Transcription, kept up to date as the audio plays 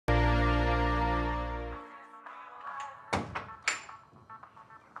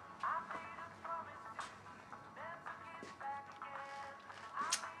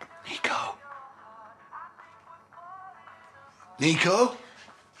Nico?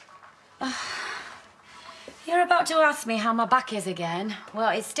 You're about to ask me how my back is again.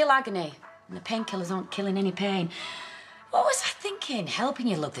 Well, it's still agony, and the painkillers aren't killing any pain. What was I thinking, helping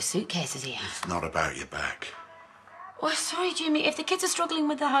you lug the suitcases here? It's not about your back. Well, sorry, Jimmy. If the kids are struggling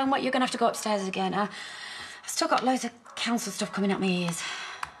with the homework, you're going to have to go upstairs again. I've still got loads of council stuff coming out my ears.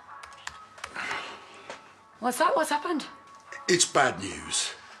 What's that? What's happened? It's bad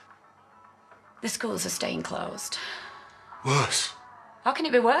news. The schools are staying closed. Worse. How can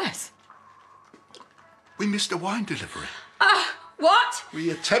it be worse? We missed a wine delivery. What?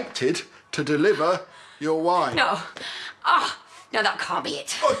 We attempted to deliver your wine. No. No, that can't be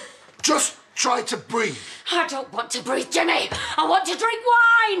it. Oh, just try to breathe. I don't want to breathe, Jimmy. I want to drink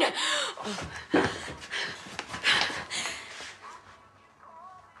wine.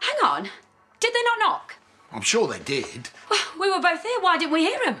 Hang on. Did they not knock? I'm sure they did. Well, we were both here. Why didn't we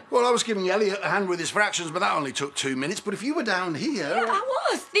hear him? Well, I was giving Elliot a hand with his fractions, but that only took 2 minutes. But if you were down here... Yeah, I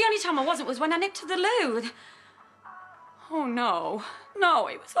was. The only time I wasn't was when I nipped to the loo. Oh, no. No,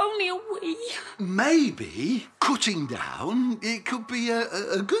 it was only a wee. Maybe cutting down, it could be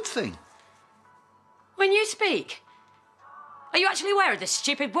a good thing. When you speak, are you actually aware of the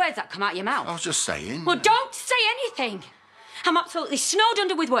stupid words that come out of your mouth? I was just saying. Well, don't say anything. I'm absolutely snowed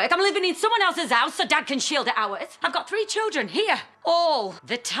under with work. I'm living in someone else's house so Dad can shield at ours. I've got 3 children here all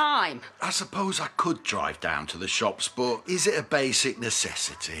the time. I suppose I could drive down to the shops, but is it a basic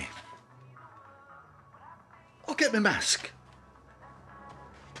necessity? I'll get my mask.